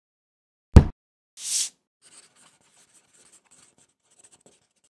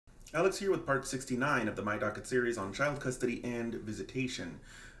Alex here with part 69 of the My Docket series on child custody and visitation.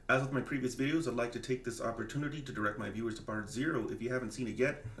 As with my previous videos, I'd like to take this opportunity to direct my viewers to part 0 if you haven't seen it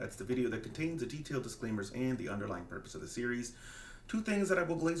yet. That's the video that contains the detailed disclaimers and the underlying purpose of the series. Two things that I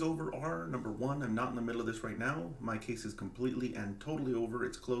will glaze over are, number one, I'm not in the middle of this right now. My case is completely and totally over.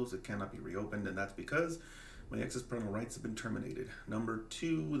 It's closed. It cannot be reopened, and that's because my ex's parental rights have been terminated. Number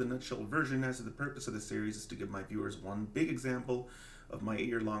two, the nutshell version as to the purpose of the series is to give my viewers one big example of my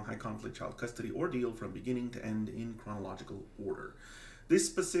 8-year-long high-conflict child custody ordeal from beginning to end in chronological order. This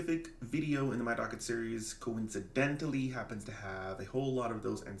specific video in the My Docket series coincidentally happens to have a whole lot of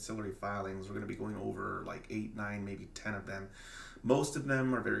those ancillary filings. We're going to be going over like 8, 9, maybe 10 of them. Most of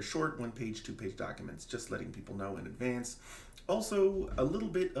them are very short, 1-page, 2-page documents, just letting people know in advance. Also, a little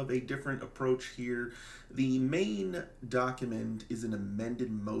bit of a different approach here. The main document is an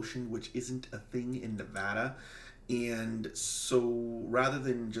amended motion, which isn't a thing in Nevada. And so rather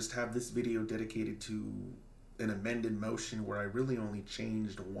than just have this video dedicated to an amended motion where I really only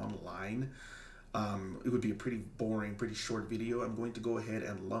changed one line, it would be a pretty boring, pretty short video. I'm going to go ahead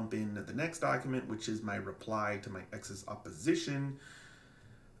and lump in the next document, which is my reply to my ex's opposition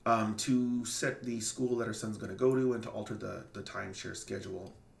to set the school that her son's going to go to and to alter the timeshare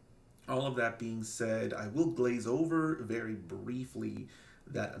schedule. All of that being said, I will glaze over very briefly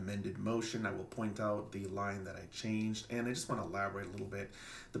that amended motion. I will point out the line that I changed, and I just want to elaborate a little bit.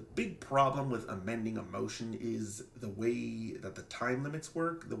 The big problem with amending a motion is the way that the time limits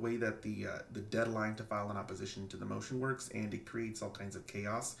work, the way that the deadline to file an opposition to the motion works, and it creates all kinds of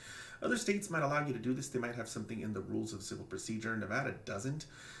chaos. Other states might allow you to do this. They might have something in the rules of civil procedure. Nevada doesn't.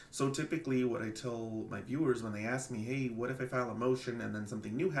 So typically what I tell my viewers when they ask me, hey, what if I file a motion and then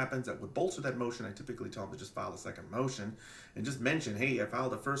something new happens that would bolster that motion, I typically tell them to just file a second motion and just mention, hey, I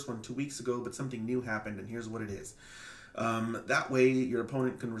filed the first one 2 weeks ago, but something new happened and here's what it is. That way your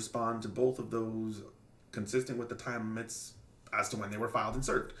opponent can respond to both of those consistent with the time limits as to when they were filed and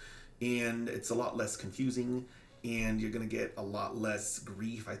served. And it's a lot less confusing, and you're going to get a lot less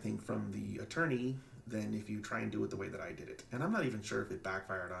grief, I think, from the attorney than if you try and do it the way that I did it. And I'm not even sure if it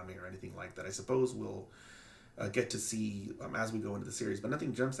backfired on me or anything like that. I suppose we'll get to see as we go into the series, but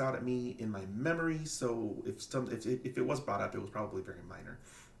nothing jumps out at me in my memory, so if it was brought up, it was probably very minor.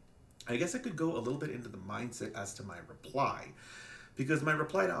 I guess I could go a little bit into the mindset as to my reply, because my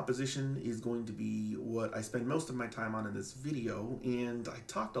reply to opposition is going to be what I spend most of my time on in this video, and I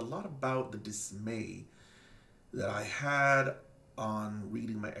talked a lot about the dismay that I had on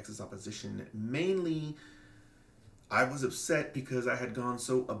reading my ex's opposition. Mainly, I was upset because I had gone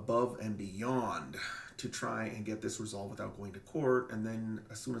so above and beyond to try and get this resolved without going to court, and then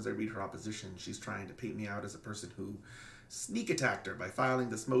as soon as I read her opposition, she's trying to paint me out as a person who sneak attacked her by filing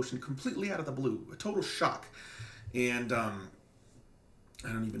this motion completely out of the blue. A total shock. And I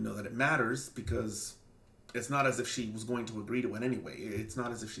don't even know that it matters, because it's not as if she was going to agree to it anyway. It's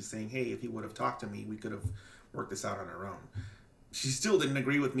not as if she's saying, hey, if he would have talked to me, we could have worked this out on our own. She still didn't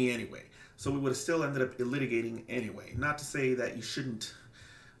agree with me anyway, so we would have still ended up litigating anyway. Not to say that you shouldn't,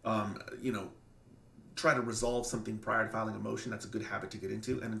 try to resolve something prior to filing a motion. That's a good habit to get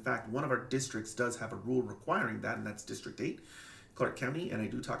into, and in fact, one of our districts does have a rule requiring that, and that's District 8, Clark County, and I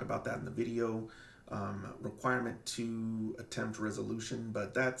do talk about that in the video, requirement to attempt resolution,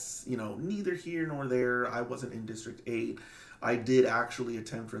 but that's, neither here nor there. I wasn't in District 8. I did actually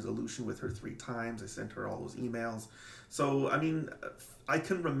attempt resolution with her 3 times. I sent her all those emails. So, I mean, I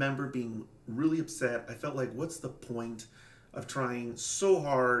can remember being really upset. I felt like, what's the point of trying so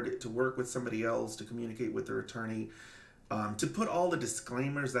hard to work with somebody else, to communicate with their attorney, to put all the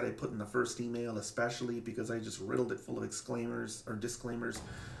disclaimers that I put in the first email, especially because I just riddled it full of disclaimers,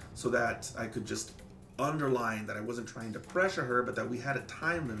 so that I could just underline that I wasn't trying to pressure her, but that we had a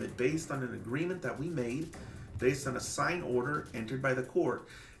time limit based on an agreement that we made, based on a signed order entered by the court.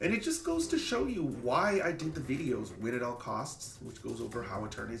 And it just goes to show you why I did the videos win at all costs, which goes over how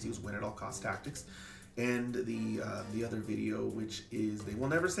attorneys use win at all cost tactics, and the other video, which is they will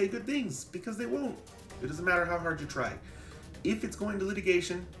never say good things, because they won't. It doesn't matter how hard you try. If it's going to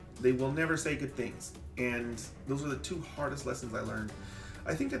litigation, they will never say good things. And those are the 2 hardest lessons I learned.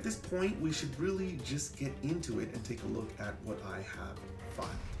 I think at this point, we should really just get into it and take a look at what I have filed.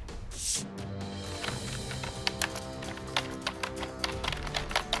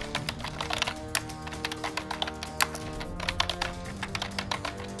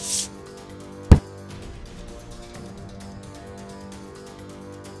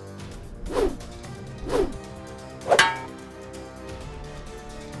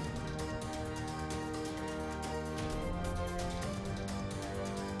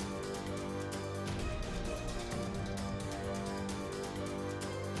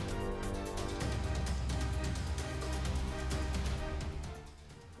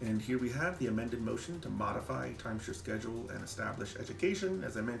 And here we have the amended motion to modify timeshare schedule and establish education.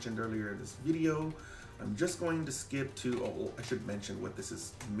 As I mentioned earlier in this video, I'm just going to skip to, oh, I should mention what this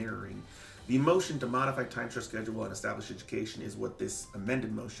is mirroring. The motion to modify timeshare schedule and establish education is what this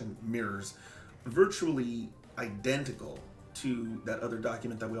amended motion mirrors, virtually identical to that other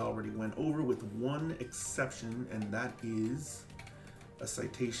document that we already went over, with one exception, and that is a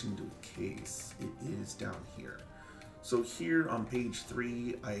citation to a case. It is down here. So here on page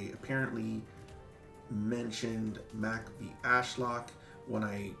 3, I apparently mentioned Mac v. Ashlock when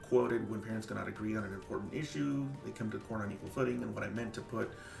I quoted, when parents cannot agree on an important issue, they come to court on equal footing. And what I meant to put,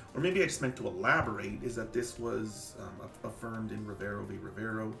 or maybe I just meant to elaborate, is that this was affirmed in Rivero v.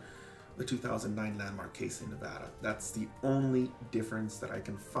 Rivero, the 2009 landmark case in Nevada. That's the only difference that I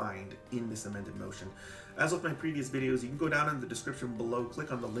can find in this amended motion. As with my previous videos, you can go down in the description below,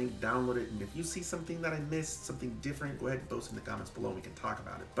 click on the link, download it, and if you see something that I missed, something different, go ahead and post in the comments below and we can talk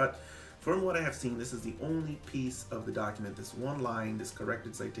about it. But from what I have seen, this is the only piece of the document, this one line, this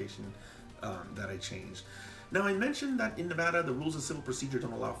corrected citation that I changed. Now, I mentioned that in Nevada, the rules of civil procedure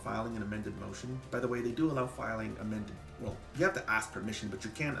don't allow filing an amended motion. By the way, they do allow filing amended, well, you have to ask permission, but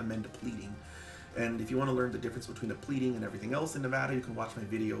you can amend a pleading. And if you want to learn the difference between a pleading and everything else in Nevada, you can watch my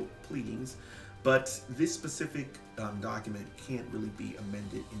video, Pleadings. But this specific document can't really be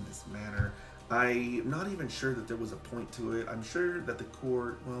amended in this manner. I'm not even sure that there was a point to it. I'm sure that the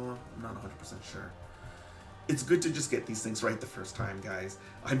court, well, I'm not 100% sure. It's good to just get these things right the first time, guys.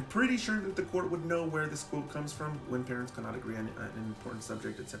 I'm pretty sure that the court would know where this quote comes from, when parents cannot agree on an important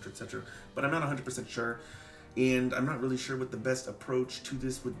subject, etc., but I'm not 100% sure. And I'm not really sure what the best approach to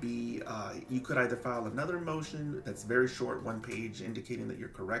this would be. You could either file another motion that's very short, 1 page, indicating that you're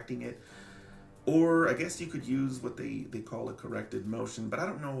correcting it, or I guess you could use what they call a corrected motion, but I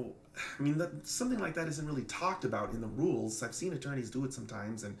don't know. I mean, something like that isn't really talked about in the rules. I've seen attorneys do it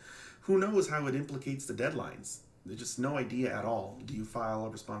sometimes, and who knows how it implicates the deadlines. There's just no idea at all. Do you file a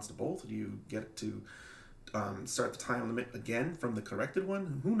response to both? Do you get to start the time limit again from the corrected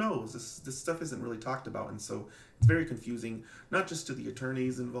one? Who knows? This stuff isn't really talked about, and so it's very confusing, not just to the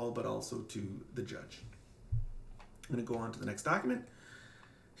attorneys involved, but also to the judge. I'm going to go on to the next document.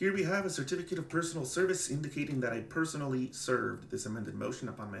 Here we have a certificate of personal service indicating that I personally served this amended motion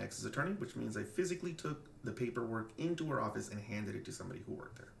upon my ex's attorney, which means I physically took the paperwork into her office and handed it to somebody who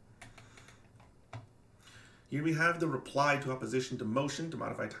worked there. Here we have the reply to opposition to motion to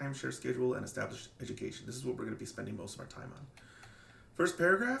modify timeshare schedule and establish education. This is what we're going to be spending most of our time on. First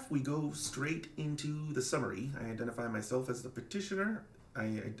paragraph, we go straight into the summary. I identify myself as the petitioner.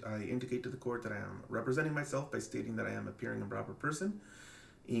 I indicate to the court that I am representing myself by stating that I am appearing in proper person.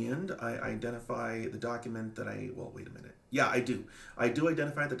 And I identify the document that well, wait a minute. Yeah, I do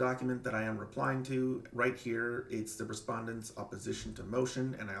identify the document that I am replying to. Right here, it's the respondent's opposition to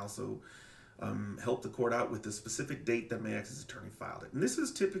motion, and I also help the court out with the specific date that my ex's attorney filed it. And this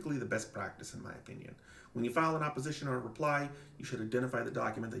is typically the best practice, in my opinion. When you file an opposition or a reply, you should identify the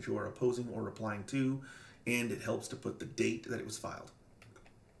document that you are opposing or replying to, and it helps to put the date that it was filed.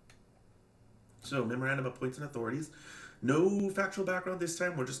 So, memorandum of points and authorities. No factual background this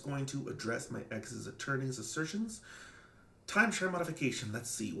time. We're just going to address my ex's attorney's assertions. Timeshare modification. Let's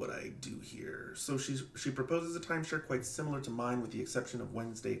see what I do here. So she proposes a timeshare quite similar to mine, with the exception of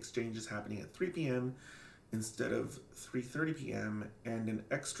Wednesday exchanges happening at 3 p.m. instead of 3:30 p.m. and an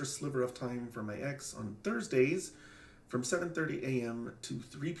extra sliver of time for my ex on Thursdays from 7:30 a.m. to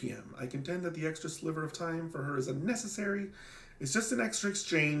 3 p.m. I contend that the extra sliver of time for her is unnecessary. It's just an extra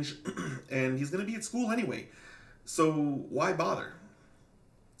exchange, and he's going to be at school anyway. So why bother?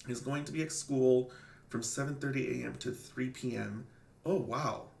 He's going to be at school from 7:30 a.m. to 3 p.m. Oh,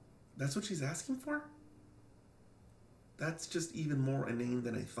 wow. That's what she's asking for? That's just even more inane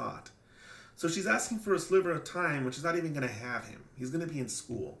than I thought. So she's asking for a sliver of time, which is not even going to have him. He's going to be in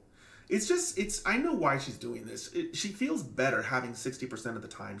school. I know why she's doing this. She feels better having 60% of the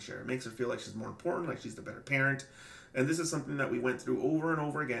timeshare. It makes her feel like she's more important, like she's the better parent. And this is something that we went through over and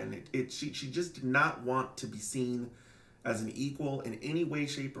over again. She just did not want to be seen as an equal in any way,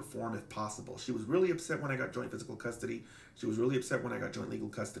 shape, or form if possible. She was really upset when I got joint physical custody. She was really upset when I got joint legal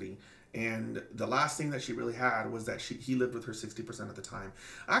custody. And the last thing that she really had was that he lived with her 60% of the time.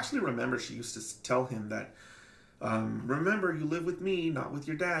 I actually remember she used to tell him that, remember, you live with me, not with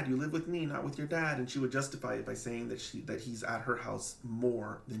your dad. You live with me, not with your dad. And she would justify it by saying that he's at her house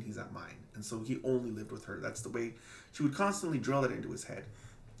more than he's at mine. And so he only lived with her. That's the way she would constantly drill it into his head.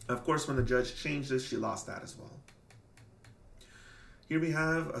 Of course, when the judge changed this, she lost that as well. Here we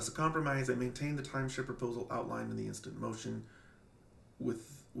have, as a compromise, I maintain the timeshare proposal outlined in the instant motion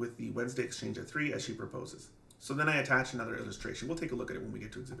with the Wednesday exchange at 3 as she proposes. So then I attach another illustration. We'll take a look at it when we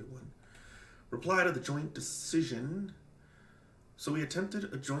get to Exhibit 1. Reply to the joint decision. So we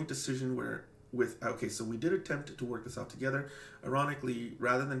attempted a joint decision so we did attempt to work this out together. Ironically,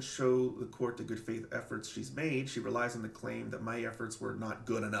 rather than show the court the good faith efforts she's made, she relies on the claim that my efforts were not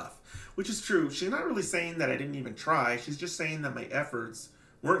good enough, which is true. She's not really saying that I didn't even try. She's just saying that my efforts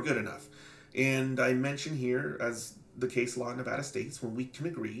weren't good enough. And I mention here, as the case law in Nevada states, when we can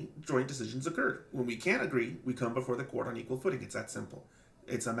agree, joint decisions occur. When we can't agree, we come before the court on equal footing. It's that simple.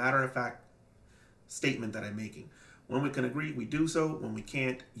 It's a matter of fact statement that I'm making. When we can agree, we do so. When we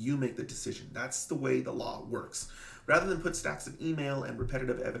can't, you make the decision. That's the way the law works. Rather than put stacks of email and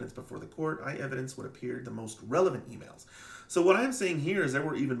repetitive evidence before the court, I evidence what appeared the most relevant emails. So what I'm saying here is there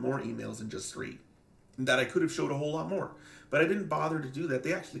were even more emails than just 3, that I could have showed a whole lot more. But I didn't bother to do that.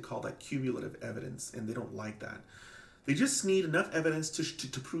 They actually call that cumulative evidence, and they don't like that. They just need enough evidence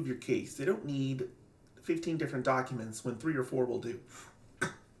to prove your case. They don't need 15 different documents when 3 or 4 will do.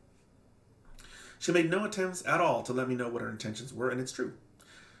 She made no attempts at all to let me know what her intentions were, and it's true.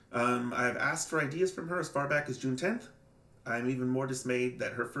 I have asked for ideas from her as far back as June 10th. I'm even more dismayed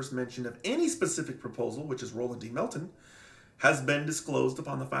that her first mention of any specific proposal, which is Roland D. Melton, has been disclosed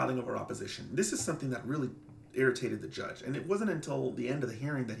upon the filing of her opposition. This is something that really irritated the judge, and it wasn't until the end of the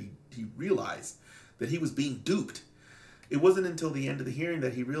hearing that he realized that he was being duped. It wasn't until the end of the hearing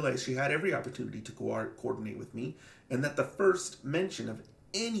that he realized she had every opportunity to coordinate with me, and that the first mention of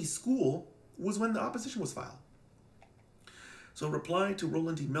any school was when the opposition was filed. So reply to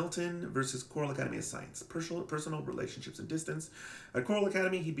Roland D. Melton versus Coral Academy of Science. Personal relationships and distance. At Coral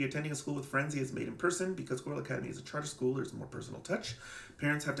Academy, he'd be attending a school with friends he has made in person. Because Coral Academy is a charter school, there's more personal touch.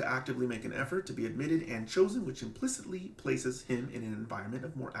 Parents have to actively make an effort to be admitted and chosen, which implicitly places him in an environment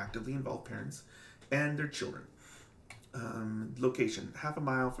of more actively involved parents and their children. Location, half a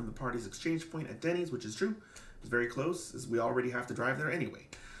mile from the party's exchange point at Denny's, which is true. It's very close, as we already have to drive there anyway.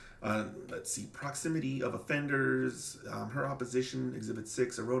 Let's see, proximity of offenders. Her opposition, Exhibit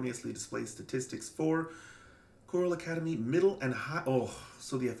 6, erroneously displays statistics for Coral Academy, middle and high. Oh,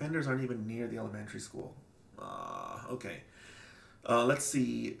 so the offenders aren't even near the elementary school. Okay. Let's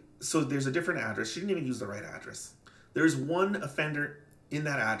see. So there's a different address. She didn't even use the right address. There's one offender in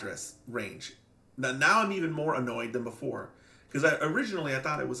that address range. Now I'm even more annoyed than before. Because originally I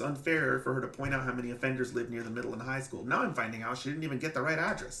thought it was unfair for her to point out how many offenders live near the middle and high school. Now I'm finding out she didn't even get the right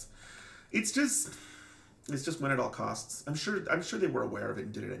address. It's just when at all costs. I'm sure they were aware of it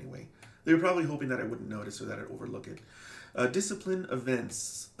and did it anyway. They were probably hoping that I wouldn't notice or that I'd overlook it. Discipline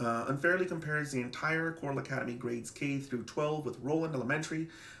events. Unfairly compares the entire Coral Academy grades K through 12 with Roland Elementary.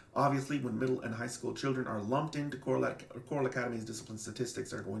 Obviously, when middle and high school children are lumped into Coral Academy's discipline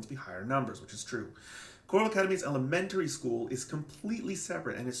statistics, there are going to be higher numbers, which is true. Coral Academy's elementary school is completely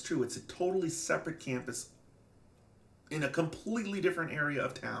separate, and it's true, it's a totally separate campus in a completely different area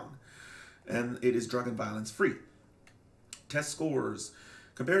of town, and it is drug and violence free. Test scores.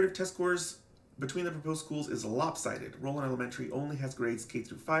 Comparative test scores between the proposed schools is lopsided. Roland Elementary only has grades K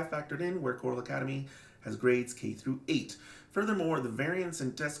through 5 factored in, where Coral Academy has grades K through 8. Furthermore, the variance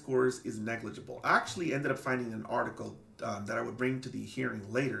in test scores is negligible. I actually ended up finding an article that I would bring to the hearing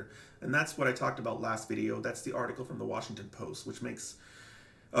later, and that's what I talked about last video. That's the article from the Washington Post, which makes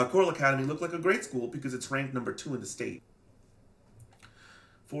Coral Academy look like a great school because it's ranked number 2 in the state.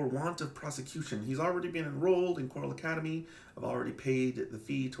 For want of prosecution, he's already been enrolled in Coral Academy. I've already paid the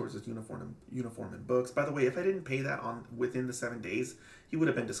fee towards his uniform and books. By the way, if I didn't pay that within the 7 days, he would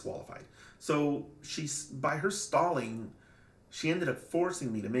have been disqualified. So by her stalling, she ended up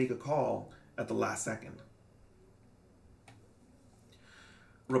forcing me to make a call at the last second.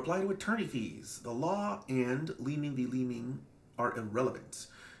 Reply to attorney fees. The law and Leeming v. Leeming are irrelevant.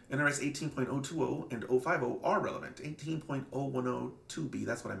 NRS 18.020 and 050 are relevant. 18.0102b,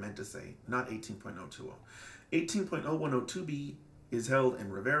 that's what I meant to say, not 18.020. 18.0102b is held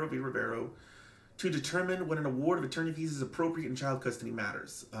in Rivero v. Rivero to determine when an award of attorney fees is appropriate in child custody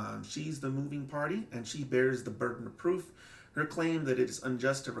matters. She's the moving party, and she bears the burden of proof. Her claim that it is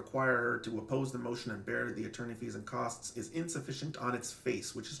unjust to require her to oppose the motion and bear the attorney fees and costs is insufficient on its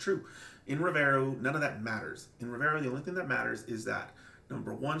face, which is true. In Rivero, none of that matters. In Rivero, the only thing that matters is that,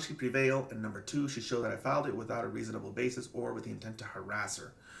 number 1, she prevailed, and number 2, she showed that I filed it without a reasonable basis or with the intent to harass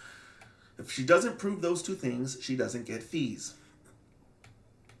her. If she doesn't prove those 2 things, she doesn't get fees.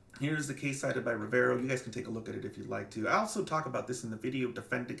 Here's the case cited by Rivero. You guys can take a look at it if you'd like to. I also talk about this in the video,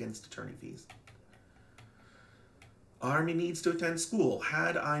 Defend Against Attorney Fees. Army needs to attend school.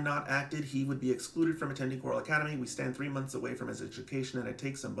 Had I not acted, he would be excluded from attending Coral Academy. We stand 3 months away from his education, and it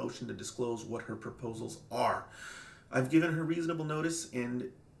takes a motion to disclose what her proposals are. I've given her reasonable notice, and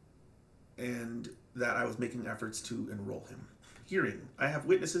and that I was making efforts to enroll him. Hearing. I have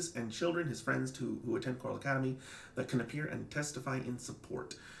witnesses and children, his friends who attend Coral Academy, that can appear and testify in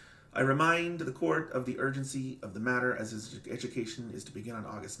support. I remind the court of the urgency of the matter as his education is to begin on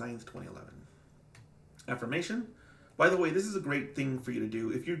August 9th, 2011. Affirmation. By the way, this is a great thing for you to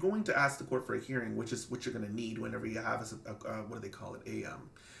do. If you're going to ask the court for a hearing, which is what you're going to need whenever you have what do they call it? A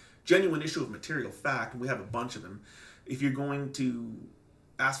genuine issue of material fact, and we have a bunch of them. If you're going to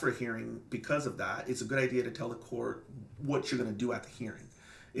ask for a hearing because of that, it's a good idea to tell the court what you're going to do at the hearing.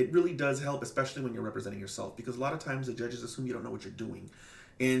 It really does help, especially when you're representing yourself, because a lot of times the judges assume you don't know what you're doing.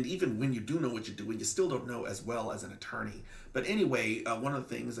 And even when you do know what you're doing, you still don't know as well as an attorney. But anyway, one of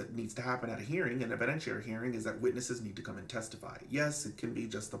the things that needs to happen at a hearing, an evidentiary hearing, is that witnesses need to come and testify. Yes, it can be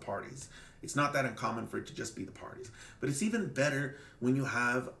just the parties. It's not that uncommon for it to just be the parties. But it's even better when you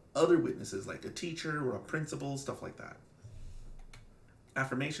have other witnesses, like a teacher or a principal, stuff like that.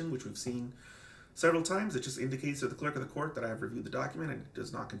 Affirmation, which we've seen several times, it just indicates to the clerk of the court that I have reviewed the document and it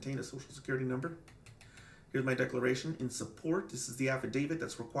does not contain a social security number. Here's my declaration in support. This is the affidavit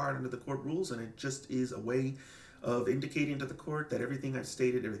that's required under the court rules, and it just is a way of indicating to the court that everything I've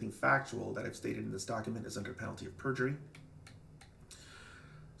stated, everything factual that I've stated in this document is under penalty of perjury.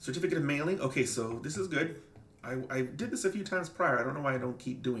 Certificate of mailing. Okay, so this is good. I did this a few times prior. I don't know why I don't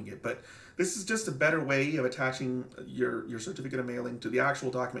keep doing it, but this is just a better way of attaching your certificate of mailing to the actual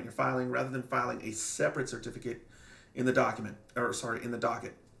document you're filing, rather than filing a separate certificate in the document, or sorry, in the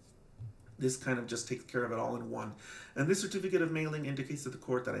docket. This kind of just takes care of it all in one. And this certificate of mailing indicates to the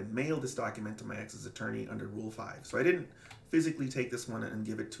court that I mailed this document to my ex's attorney under Rule 5. So I didn't physically take this one and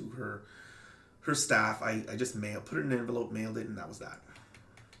give it to her staff. I just put it in an envelope, mailed it, and that was that.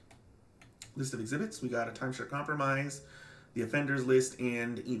 List of exhibits. We got a timeshare compromise, the offenders list,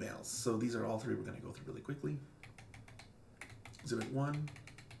 and emails. So these are all three we're going to go through really quickly. Exhibit 1.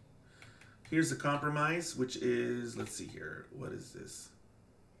 Here's the compromise, which is, let's see here. What is this?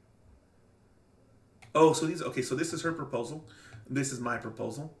 Oh, so these, okay, so this is her proposal. This is my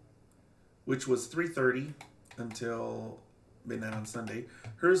proposal, which was 3:30 until midnight on Sunday.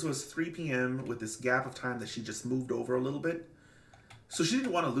 Hers was 3 p.m. with this gap of time that she just moved over a little bit. So she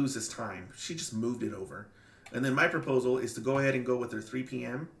didn't want to lose this time. She just moved it over. And then my proposal is to go ahead and go with her 3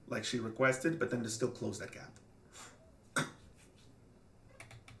 p.m. like she requested, but then to still close that gap.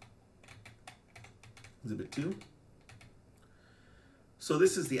 Exhibit 2. So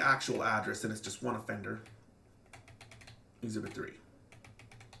this is the actual address, and it's just one offender. Exhibit 3.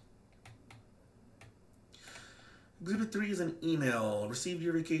 Exhibit 3 is an email. Received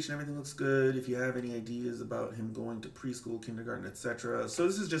your vacation, everything looks good. If you have any ideas about him going to preschool, kindergarten, etc. So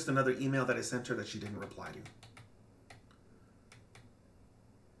this is just another email that I sent her that she didn't reply to.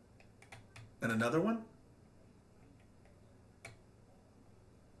 And another one.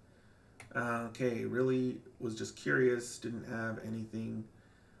 Okay, really was just curious, didn't have anything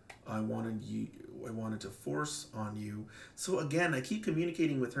I wanted to force on you. So again, I keep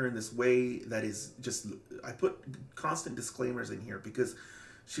communicating with her in this way that is just, I put constant disclaimers in here because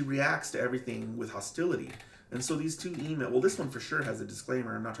she reacts to everything with hostility. And so these 2 emails, well, this one for sure has a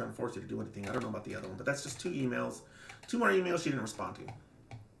disclaimer. I'm not trying to force you to do anything. I don't know about the other one, but that's just 2 emails. 2 more emails she didn't respond to.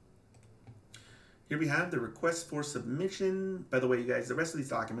 Here we have the request for submission. By the way, you guys, the rest of these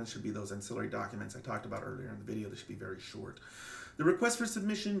documents should be those ancillary documents I talked about earlier in the video. They should be very short. The request for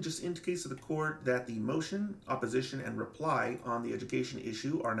submission just indicates to the court that the motion, opposition, and reply on the education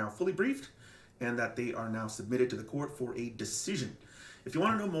issue are now fully briefed and that they are now submitted to the court for a decision. If you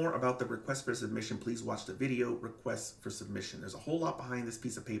want to know more about the request for submission, please watch the video request for submission. There's a whole lot behind this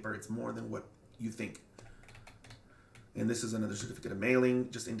piece of paper. It's more than what you think. And this is another certificate of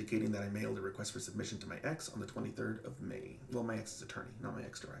mailing, just indicating that I mailed a request for submission to my ex on the 23rd of May. Well, my ex's attorney, not my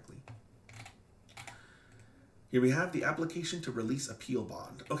ex directly. Here we have the application to release appeal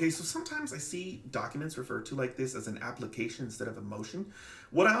bond. Okay, so sometimes I see documents referred to like this as an application instead of a motion.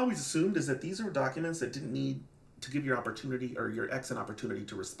 What I always assumed is that these are documents that didn't need to give your opportunity or your ex an opportunity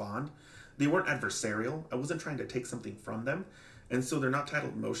to respond. They weren't adversarial. I wasn't trying to take something from them. And so they're not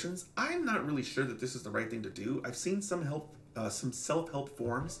titled motions. I'm not really sure that this is the right thing to do. I've seen some self-help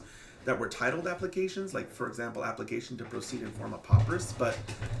forms that were titled applications, like for example, application to proceed in form of papyrus. But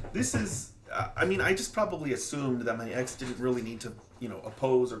this is, I mean, I just probably assumed that my ex didn't really need to,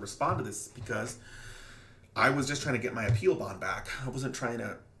 oppose or respond to this because I was just trying to get my appeal bond back. I wasn't trying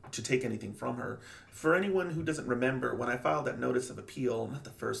to take anything from her. For anyone who doesn't remember, when I filed that notice of appeal, not the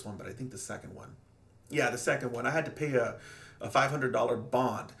first one, but I think the second one. Yeah, the second one, I had to pay a $500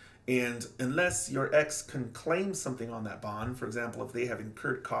 bond. And unless your ex can claim something on that bond, for example, if they have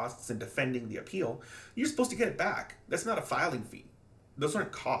incurred costs in defending the appeal, you're supposed to get it back. That's not a filing fee. Those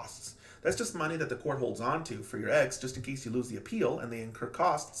aren't costs. That's just money that the court holds on to for your ex just in case you lose the appeal and they incur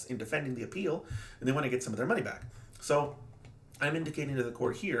costs in defending the appeal and they want to get some of their money back. So I'm indicating to the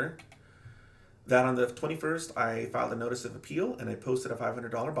court here that on the 21st, I filed a notice of appeal and I posted a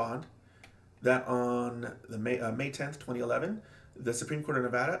 $500 bond. That on the May 10th, 2011, the Supreme Court of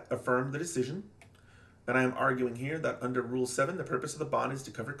Nevada affirmed the decision. And I am arguing here that under Rule 7, the purpose of the bond is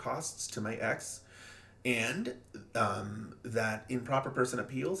to cover costs to my ex, and that in proper person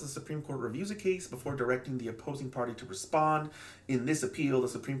appeals, the Supreme Court reviews a case before directing the opposing party to respond. In this appeal, the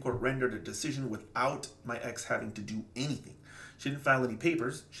Supreme Court rendered a decision without my ex having to do anything. She didn't file any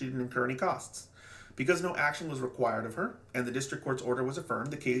papers. She didn't incur any costs. Because no action was required of her and the district court's order was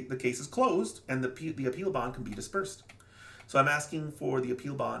affirmed, the case is closed and the appeal bond can be dispersed. So I'm asking for the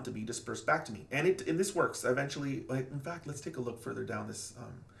appeal bond to be dispersed back to me. And this works. Eventually, in fact, let's take a look further down this,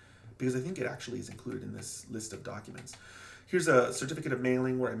 because I think it actually is included in this list of documents. Here's a certificate of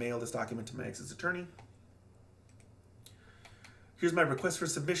mailing where I mailed this document to my ex's attorney. Here's my request for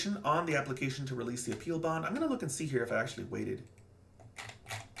submission on the application to release the appeal bond. I'm going to look and see here if I actually waited.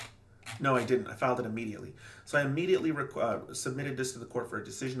 No, I didn't. I filed it immediately. So I immediately submitted this to the court for a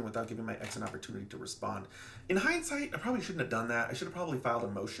decision without giving my ex an opportunity to respond. In hindsight, I probably shouldn't have done that. I should have probably filed a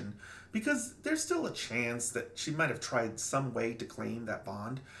motion because there's still a chance that she might have tried some way to claim that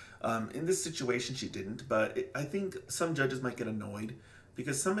bond. In this situation, she didn't, but I think some judges might get annoyed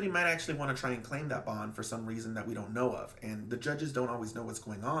because somebody might actually want to try and claim that bond for some reason that we don't know of. And the judges don't always know what's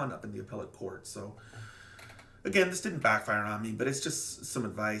going on up in the appellate court. So again, this didn't backfire on me, but it's just some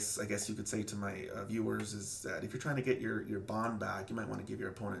advice, I guess you could say to my viewers, is that if you're trying to get your bond back, you might want to give your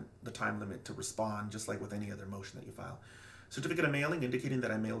opponent the time limit to respond, just like with any other motion that you file. Certificate of mailing indicating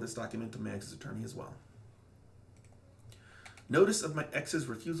that I mailed this document to my ex's attorney as well. Notice of my ex's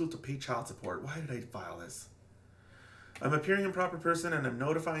refusal to pay child support. Why did I file this? I'm appearing in proper person and I'm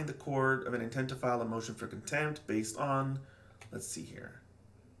notifying the court of an intent to file a motion for contempt based on, let's see here.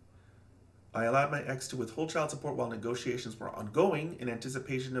 I allowed my ex to withhold child support while negotiations were ongoing in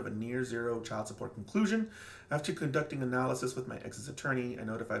anticipation of a near-zero child support conclusion. After conducting analysis with my ex's attorney, I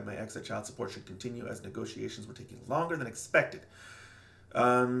notified my ex that child support should continue as negotiations were taking longer than expected.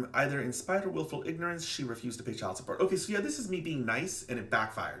 Either in spite or willful ignorance, she refused to pay child support. Okay, so yeah, this is me being nice, and it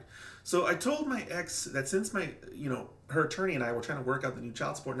backfired. So I told my ex that since her attorney and I were trying to work out the new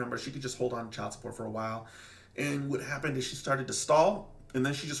child support number, she could just hold on to child support for a while. And what happened is she started to stall, and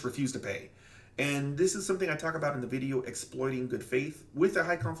then she just refused to pay. And this is something I talk about in the video, exploiting good faith. With a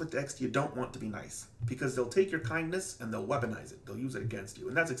high conflict ex, you don't want to be nice because they'll take your kindness and they'll weaponize it. They'll use it against you.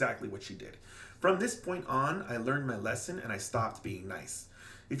 And that's exactly what she did. From this point on, I learned my lesson and I stopped being nice.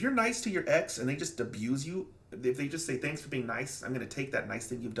 If you're nice to your ex and they just abuse you, if they just say, thanks for being nice, I'm going to take that nice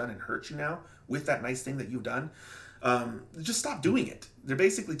thing you've done and hurt you now with that nice thing that you've done, just stop doing it. They're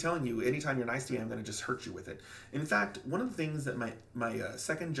basically telling you, anytime you're nice to me, I'm going to just hurt you with it. In fact, one of the things that my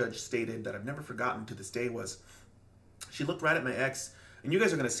second judge stated that I've never forgotten to this day was, she looked right at my ex, and you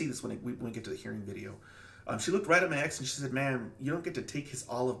guys are going to see this when we get to the hearing video. She looked right at my ex and she said, ma'am, you don't get to take his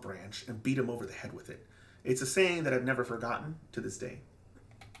olive branch and beat him over the head with it. It's a saying that I've never forgotten to this day.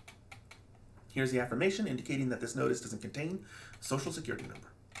 Here's the affirmation indicating that this notice doesn't contain a social security number.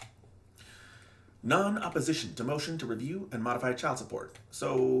 Non-opposition to motion to review and modify child support.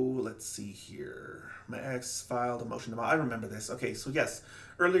 So let's see here. My ex filed a motion to modify. I remember this. Okay, so yes,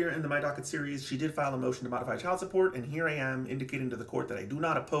 earlier in the My Docket series, she did file a motion to modify child support, and here I am indicating to the court that I do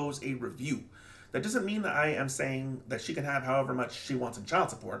not oppose a review. That doesn't mean that I am saying that she can have however much she wants in child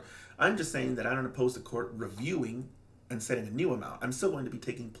support. I'm just saying that I don't oppose the court reviewing and setting a new amount. I'm still going to be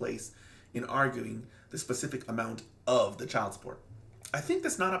taking place in arguing the specific amount of the child support. I think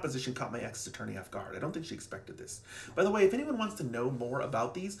this non-opposition caught my ex's attorney off guard. I don't think she expected this. By the way, if anyone wants to know more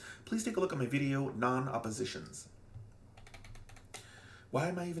about these, please take a look at my video, non-oppositions. Why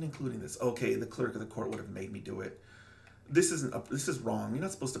am I even including this? Okay, the clerk of the court would have made me do it. This is wrong. You're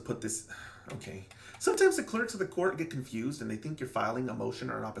not supposed to put this. Okay. Sometimes the clerks of the court get confused and they think you're filing a motion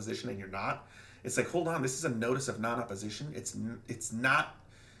or an opposition and you're not. It's like, hold on, this is a notice of non-opposition. It's not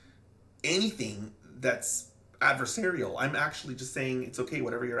anything that's adversarial. I'm actually just saying it's okay,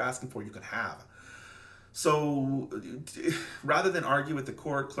 whatever you're asking for, you can have. So rather than argue with the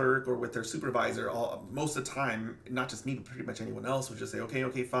court clerk or with their supervisor, most of the time, not just me, but pretty much anyone else would just say,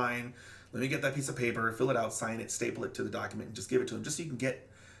 okay, fine. Let me get that piece of paper, fill it out, sign it, staple it to the document, and just give it to them, just so you can get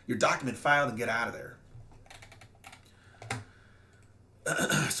your document filed and get out of there.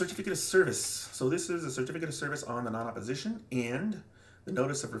 Certificate of service. So this is a certificate of service on the non-opposition and the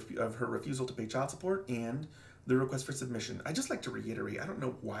notice of her refusal to pay child support and the request for submission. I just like to reiterate, I don't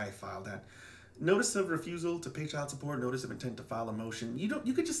know why I filed that. Notice of refusal to pay child support, notice of intent to file a motion.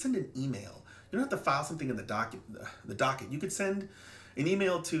 You could just send an email. You don't have to file something in the docket. You could send an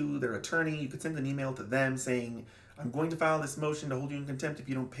email to their attorney. You could send an email to them saying, I'm going to file this motion to hold you in contempt if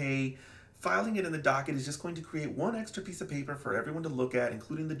you don't pay. Filing it in the docket is just going to create one extra piece of paper for everyone to look at,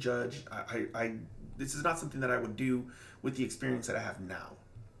 including the judge. This is not something that I would do with the experience that I have now.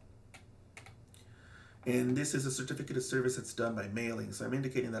 And this is a certificate of service that's done by mailing. So I'm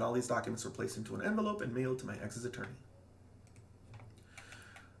indicating that all these documents were placed into an envelope and mailed to my ex's attorney.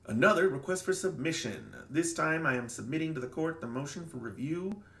 Another request for submission. This time I am submitting to the court the motion for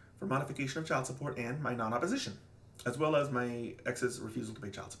review for modification of child support and my non-opposition, as well as my ex's refusal to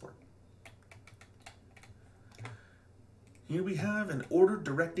pay child support. Here we have an order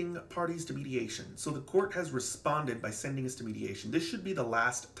directing parties to mediation. So the court has responded by sending us to mediation. This should be the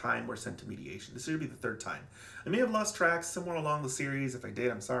last time we're sent to mediation. This should be the third time. I may have lost track somewhere along the series. If I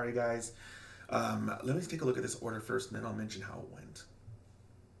did, I'm sorry, guys. Let me take a look at this order first, and then I'll mention how it went.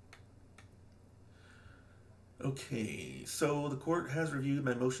 Okay, so the court has reviewed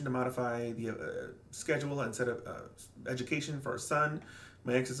my motion to modify the schedule and set up education for our son,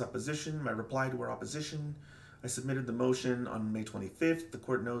 my ex's opposition, my reply to her opposition. I submitted the motion on May 25th. The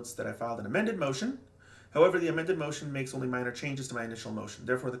court notes that I filed an amended motion. However, the amended motion makes only minor changes to my initial motion.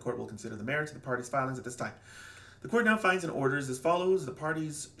 Therefore, the court will consider the merits of the parties' filings at this time. The court now finds and orders as follows. The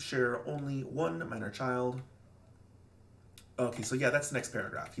parties share only one minor child. Okay, so yeah, that's the next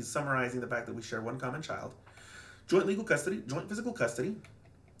paragraph. He's summarizing the fact that we share one common child, joint legal custody, joint physical custody,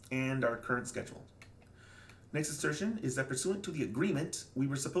 and our current schedule. Next assertion is that pursuant to the agreement, we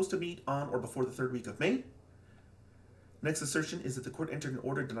were supposed to meet on or before the 3rd week of May. Next assertion is that the court entered an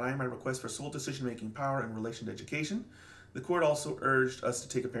order denying my request for sole decision-making power in relation to education. The court also urged us to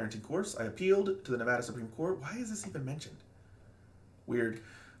take a parenting course. I appealed to the Nevada Supreme Court. Why is this even mentioned? Weird.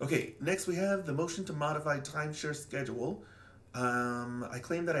 Okay, next we have the motion to modify timeshare schedule. I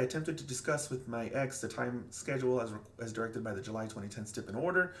claim that I attempted to discuss with my ex the time schedule as directed by the July 2010 stip and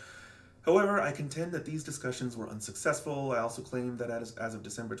order. However, I contend that these discussions were unsuccessful. I also claim that as of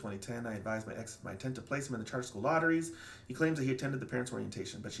December 2010, I advised my ex of my intent to place him in the charter school lotteries. He claims that he attended the parents'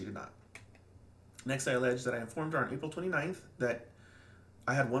 orientation, but she did not. Next, I allege that I informed her on April 29th that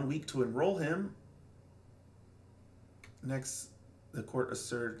I had 1 week to enroll him. Next, the court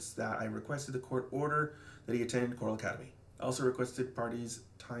asserts that I requested the court order that he attend Coral Academy. I also requested parties'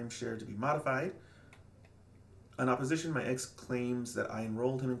 timeshare to be modified. In opposition, my ex claims that I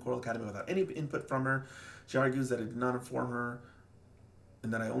enrolled him in Coral Academy without any input from her. She argues that I did not inform her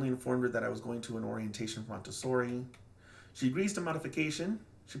and that I only informed her that I was going to an orientation for Montessori. She agrees to modification.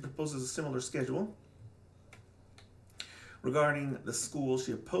 She proposes a similar schedule. Regarding the school,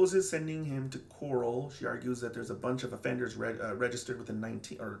 she opposes sending him to Coral. She argues that there's a bunch of offenders registered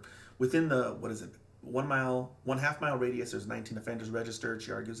within the, 1.5 mile radius, there's 19 offenders registered.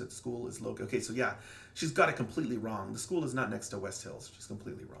 She argues that the school is located. Okay, so yeah, she's got it completely wrong. The school is not next to West Hills. She's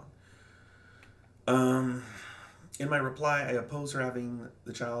completely wrong. In my reply, I oppose her having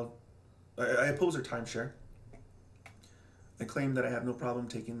the child. I oppose her timeshare. I claim that I have no problem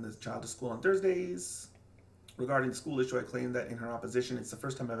taking the child to school on Thursdays. Regarding the school issue, I claim that in her opposition, it's the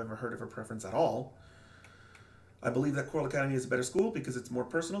first time I've ever heard of her preference at all. I believe that Coral Academy is a better school because it's more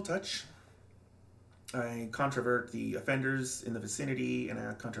personal touch. I controvert the offenders in the vicinity, and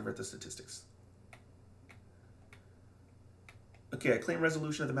I controvert the statistics. Okay, I claim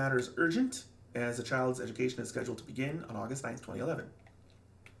resolution of the matter is urgent, as the child's education is scheduled to begin on August 9th, 2011.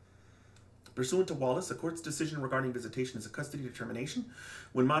 Pursuant to Wallace, the court's decision regarding visitation is a custody determination.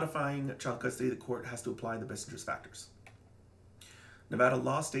 When modifying child custody, the court has to apply the best interest factors. Nevada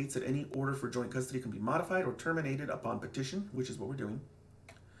law states that any order for joint custody can be modified or terminated upon petition, which is what we're doing.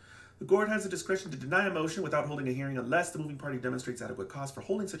 The court has the discretion to deny a motion without holding a hearing unless the moving party demonstrates adequate cause for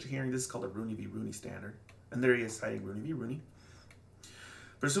holding such a hearing. This is called a Rooney v. Rooney standard. And there he is citing Rooney v. Rooney.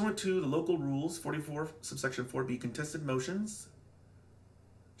 Pursuant to the local rules, 44 subsection 4b, contested motions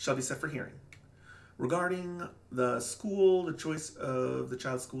shall be set for hearing. Regarding the school, the choice of the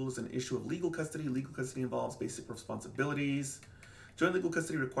child's school is an issue of legal custody. Legal custody involves basic responsibilities. Joint legal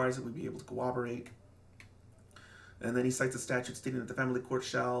custody requires that we be able to cooperate. And then he cites a statute stating that the family court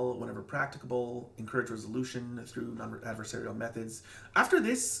shall, whenever practicable, encourage resolution through non-adversarial methods. After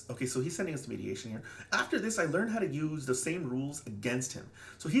this, okay, so he's sending us to mediation here. After this, I learned how to use the same rules against him.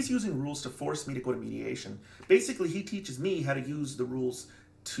 So he's using rules to force me to go to mediation. Basically, he teaches me how to use the rules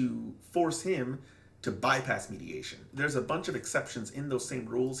to force him to bypass mediation. There's a bunch of exceptions in those same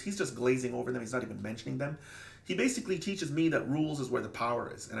rules. He's just glazing over them. He's not even mentioning them. He basically teaches me that rules is where the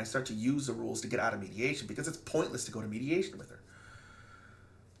power is, and I start to use the rules to get out of mediation because it's pointless to go to mediation with her.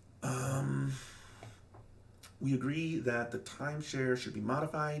 We agree that the timeshare should be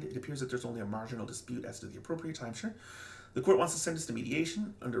modified. It appears that there's only a marginal dispute as to the appropriate timeshare. The court wants to send us to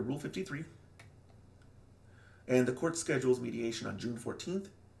mediation under Rule 53. And the court schedules mediation on June 14th,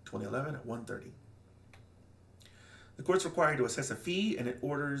 2011 at 1:30. The court's required to assess a fee, and it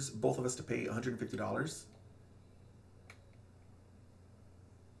orders both of us to pay $150.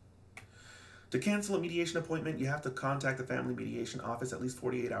 To cancel a mediation appointment, you have to contact the family mediation office at least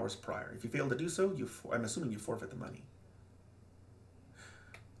 48 hours prior. If you fail to do so, I'm assuming you forfeit the money.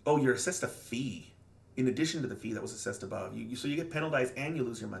 Oh, you're assessed a fee in addition to the fee that was assessed above. So you get penalized and you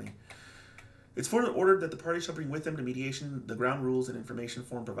lose your money. It's further ordered that the parties shall bring with them to mediation the ground rules and information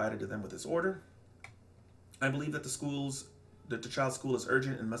form provided to them with this order. I believe that the child's school is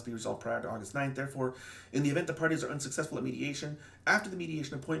urgent and must be resolved prior to August 9th. Therefore, in the event the parties are unsuccessful at mediation, after the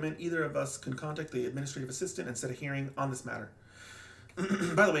mediation appointment, either of us can contact the administrative assistant and set a hearing on this matter.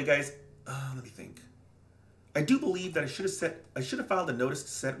 By the way, guys, let me think. I do believe that I should have filed a notice to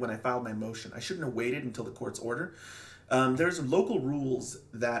set when I filed my motion. I shouldn't have waited until the court's order. There's local rules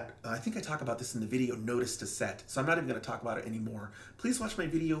that, I think I talk about this in the video, notice to set. So I'm not even going to talk about it anymore. Please watch my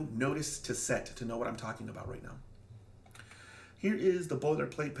video, notice to set, to know what I'm talking about right now. Here is the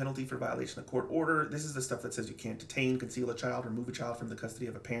boilerplate penalty for violation of court order. This is the stuff that says you can't detain, conceal a child, remove a child from the custody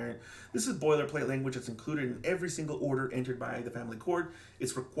of a parent. This is boilerplate language that's included in every single order entered by the family court.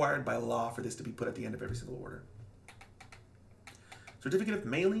 It's required by law for this to be put at the end of every single order. Certificate of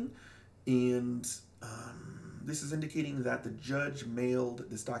mailing, and this is indicating that the judge mailed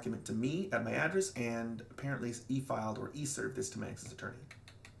this document to me at my address and apparently e-filed or e-served this to my ex's attorney.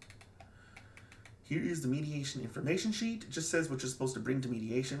 Here is the mediation information sheet. It just says what you're supposed to bring to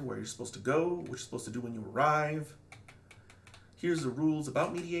mediation, where you're supposed to go, what you're supposed to do when you arrive. Here's the rules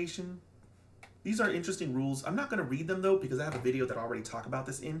about mediation. These are interesting rules. I'm not going to read them though, because I have a video that I already talk about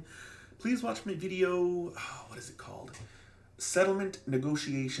this in. Please watch my video, what is it called? Settlement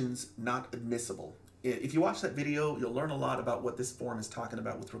negotiations not admissible. If you watch that video, you'll learn a lot about what this form is talking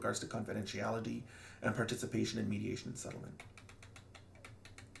about with regards to confidentiality and participation in mediation and settlement.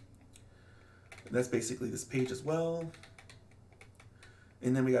 That's basically this page as well.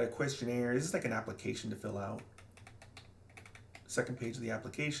 And then we got a questionnaire. This is like an application to fill out. Second page of the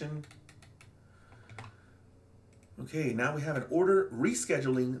application. Okay, now we have an order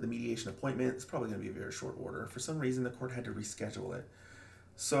rescheduling the mediation appointment. It's probably going to be a very short order. For some reason, the court had to reschedule it.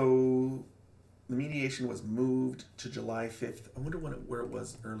 So the mediation was moved to July 5th. I wonder where it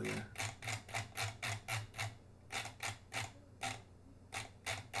was earlier.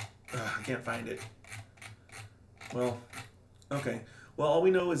 I can't find it. Well, okay. Well, all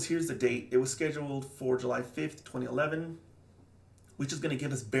we know is here's the date. It was scheduled for July 5th, 2011, which is going to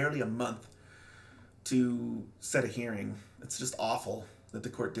give us barely a month to set a hearing. It's just awful that the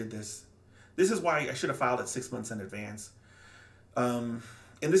court did this. This is why I should have filed it 6 months in advance. And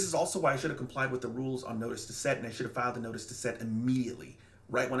this is also why I should have complied with the rules on notice to set, and I should have filed the notice to set immediately,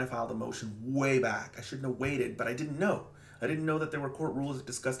 right when I filed the motion way back. I shouldn't have waited, but I didn't know. I didn't know that there were court rules that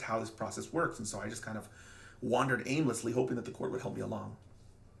discussed how this process works, and so I just kind of wandered aimlessly, hoping that the court would help me along.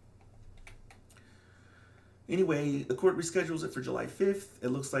 Anyway, the court reschedules it for July 5th. It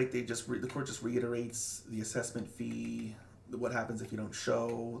looks like the court just reiterates the assessment fee, what happens if you don't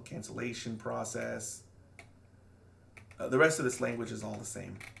show, cancellation process. The rest of this language is all the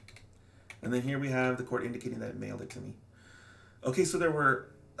same. And then here we have the court indicating that it mailed it to me. Okay, so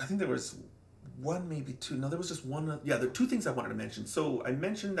I think there was one, maybe two. No, there was just one. Yeah, there are two things I wanted to mention. So I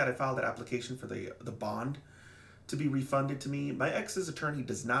mentioned that I filed that application for the bond to be refunded to me. My ex's attorney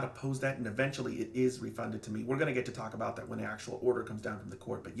does not oppose that, and eventually it is refunded to me. We're going to get to talk about that when the actual order comes down from the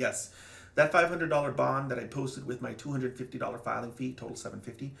court. But yes, that $500 bond that I posted with my $250 filing fee, total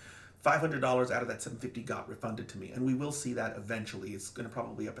 $750, $500 out of that $750 got refunded to me. And we will see that eventually. It's going to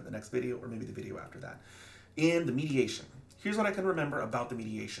probably be up in the next video or maybe the video after that. And the mediation. Here's what I can remember about the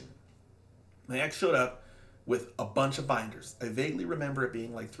mediation. My ex showed up with a bunch of binders. I vaguely remember it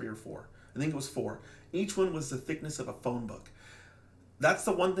being like 3 or 4. I think it was 4. Each one was the thickness of a phone book. That's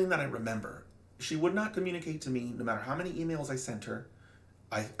the one thing that I remember. She would not communicate to me no matter how many emails I sent her.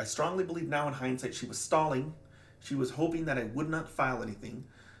 I strongly believe now in hindsight she was stalling. She was hoping that I would not file anything.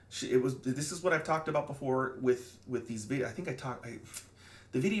 This is what I've talked about before with these videos.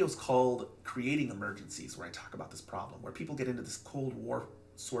 The video is called Creating Emergencies, where I talk about this problem, where people get into this Cold War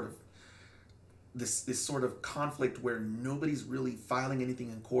sort of this sort of conflict where nobody's really filing anything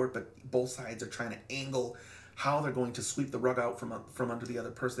in court, but both sides are trying to angle how they're going to sweep the rug out from under the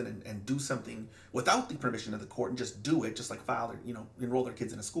other person and do something without the permission of the court and just do it, just like enroll their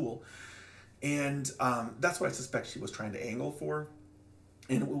kids in a school. And that's what I suspect she was trying to angle for.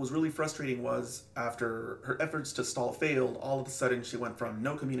 And what was really frustrating was after her efforts to stall failed, all of a sudden she went from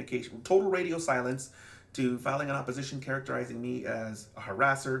no communication, total radio silence, to filing an opposition characterizing me as a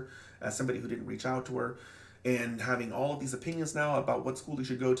harasser, as somebody who didn't reach out to her, and having all of these opinions now about what school he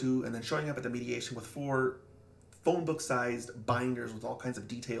should go to, and then showing up at the mediation with 4 phone book sized binders with all kinds of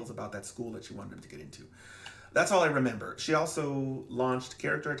details about that school that she wanted him to get into. That's all I remember. She also launched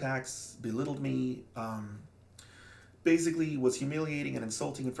character attacks, belittled me, basically was humiliating and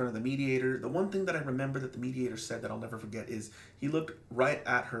insulting in front of the mediator. The one thing that I remember that the mediator said that I'll never forget is he looked right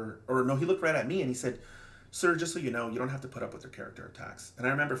at her, or no, he looked right at me and he said, "Sir, just so you know, you don't have to put up with her character attacks." And I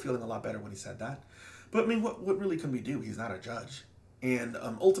remember feeling a lot better when he said that. But I mean, what really can we do? He's not a judge. And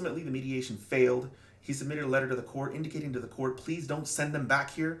ultimately, the mediation failed. He submitted a letter to the court indicating to the court, please don't send them back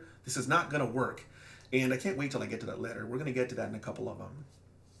here. This is not going to work. And I can't wait till I get to that letter. We're going to get to that in a couple of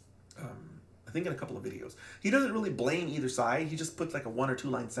I think in a couple of videos. He doesn't really blame either side. He just puts like a 1 or 2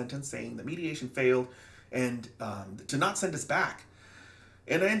 line sentence saying the mediation failed and to not send us back.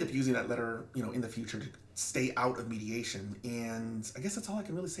 And I end up using that letter, you know, in the future to stay out of mediation. And I guess that's all I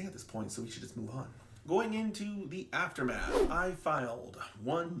can really say at this point. So we should just move on. Going into the aftermath, I filed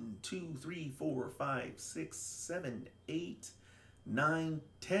 1, 2, 3, 4, 5, 6, 7, 8, 9,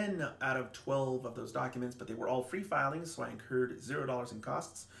 10 out of 12 of those documents, but they were all free filings, so I incurred $0 in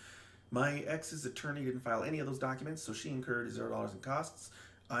costs. My ex's attorney didn't file any of those documents, so she incurred $0 in costs.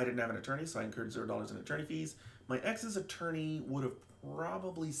 I didn't have an attorney, so I incurred $0 in attorney fees. My ex's attorney would have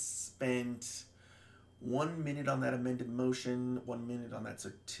probably spent 1 minute on that amended motion, 1 minute on that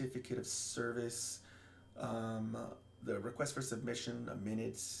certificate of service, the request for submission, a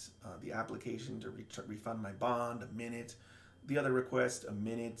minute, the application to refund my bond, a minute, the other request, a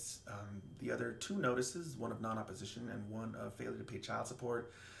minute, the other 2 notices, one of non-opposition and one of failure to pay child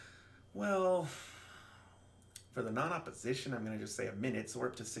support. Well, for the non-opposition, I'm going to just say a minute, so we're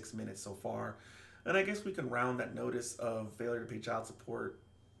up to 6 minutes so far. And I guess we can round that notice of failure to pay child support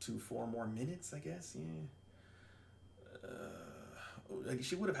to 4 more minutes, I guess, yeah.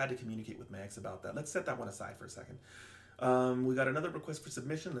 She would have had to communicate with my ex about that. Let's set that one aside for a second. We got another request for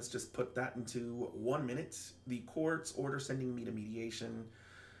submission. Let's just put that into 1 minute. The court's order sending me to mediation,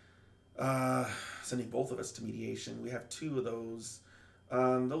 sending both of us to mediation. We have 2 of those.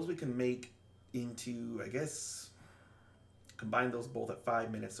 Those we can make into, I guess, combine those both at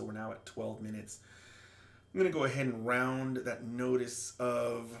 5 minutes, so we're now at 12 minutes. I'm going to go ahead and round that notice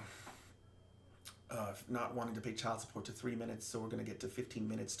of not wanting to pay child support to 3 minutes, so we're going to get to 15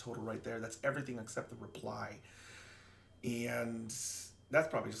 minutes total right there. That's everything except the reply. And that's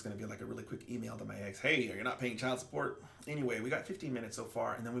probably just going to be like a really quick email to my ex. Hey, are you not paying child support? Anyway, we got 15 minutes so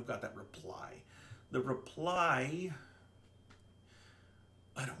far, and then we've got that reply. The reply,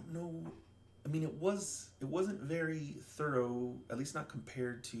 I don't know. I mean, it wasn't very thorough, at least not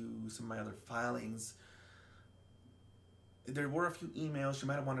compared to some of my other filings. There were a few emails. She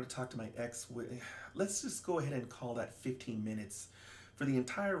might have wanted to talk to my ex. Let's just go ahead and call that 15 minutes. For the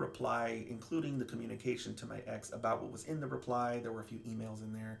entire reply, including the communication to my ex about what was in the reply, there were a few emails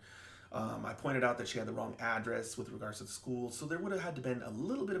in there. I pointed out that she had the wrong address with regards to the school, so there would have had to been a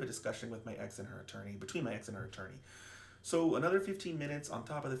little bit of a discussion with my ex and her attorney, between my ex and her attorney. So another 15 minutes on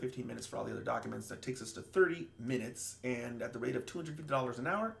top of the 15 minutes for all the other documents, that takes us to 30 minutes, and at the rate of $250 an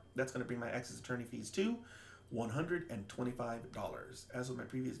hour, that's going to bring my ex's attorney fees to $125. As with my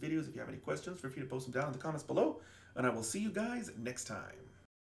previous videos, if you have any questions, feel free to post them down in the comments below, and I will see you guys next time.